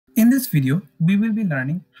this video, we will be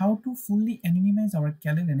learning how to fully anonymize our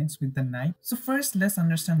Kali Linux with the NIPE. So first, let's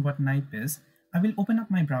understand what NIPE is. I will open up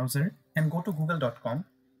my browser and go to google.com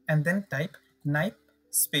and then type NIPE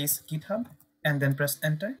space GitHub and then press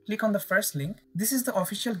enter. Click on the first link. This is the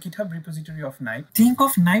official GitHub repository of NIPE. Think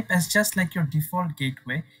of NIPE as just like your default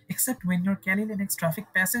gateway, except when your Kali Linux traffic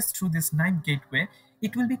passes through this NIPE gateway,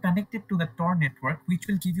 it will be connected to the Tor network, which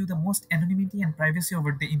will give you the most anonymity and privacy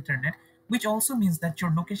over the internet, which also means that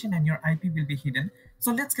your location and your IP will be hidden.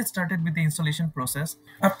 So let's get started with the installation process.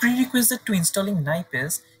 A prerequisite to installing NIPE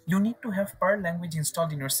is you need to have Perl language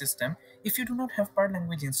installed in your system. If you do not have Perl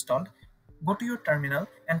language installed, go to your terminal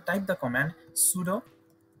and type the command sudo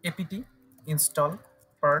apt install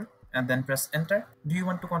Perl and then press enter. Do you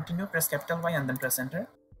want to continue? Press capital Y and then press enter.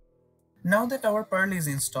 Now that our Perl is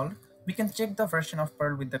installed, we can check the version of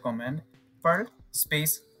Perl with the command Perl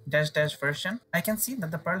space -- version. I can see that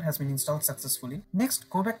the Perl has been installed successfully. Next,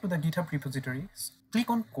 go back to the GitHub repository, click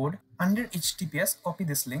on code, under HTTPS, copy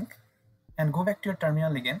this link and go back to your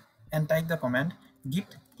terminal again and type the command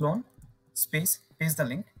git clone space paste the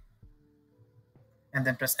link and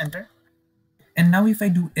then press enter. And now if I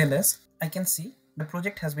do ls, I can see the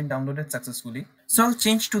project has been downloaded successfully. So I'll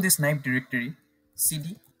change to this NIPE directory,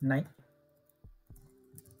 cd NIPE,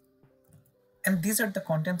 and these are the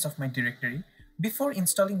contents of my directory. Before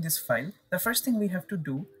installing this file, the first thing we have to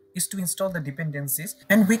do is to install the dependencies,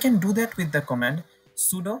 and we can do that with the command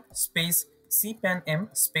sudo space cpanm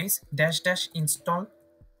space -- install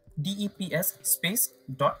deps space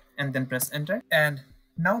dot and then press enter. And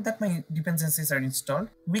now that my dependencies are installed,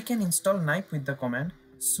 we can install NIPE with the command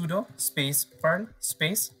sudo space perl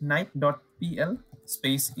space nipe.pl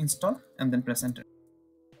space install and then press enter.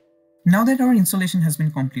 Now that our installation has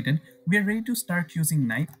been completed, we are ready to start using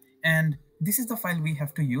NIPE, and this is the file we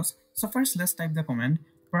have to use. So first, let's type the command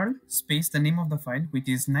perl space the name of the file, which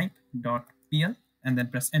is nipe.pl, and then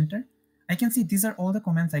press enter. I can see these are all the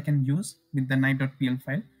commands I can use with the nipe.pl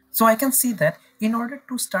file. So I can see that in order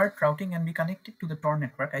to start routing and be connected to the Tor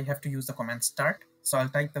network, I have to use the command start. So I'll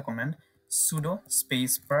type the command sudo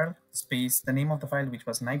space perl space the name of the file, which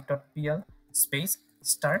was nipe.pl space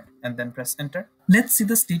start and then press enter. Let's see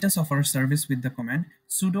the status of our service with the command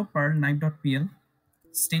sudo perl nipe.pl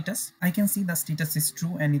status. I can see the status is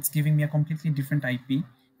true and it's giving me a completely different IP.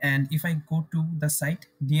 And if I go to the site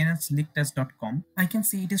dnsleaktest.com, I can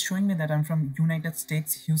see it is showing me that I'm from United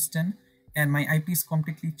States, Houston, and my IP is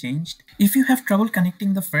completely changed. If you have trouble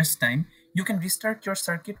connecting the first time, you can restart your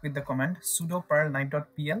circuit with the command sudo perl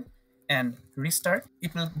nipe.pl and restart.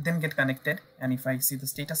 It will then get connected, and if I see the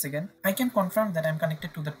status again, I can confirm that I'm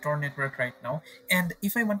connected to the Tor network right now. And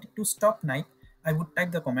if I wanted to stop NIPE, I would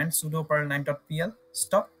type the command sudo perl nipe.pl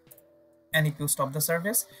stop, and it will stop the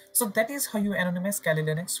service. So that is how you anonymize Kali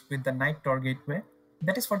Linux with the NIPE TOR Gateway.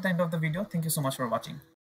 That is for the end of the video. Thank you so much for watching.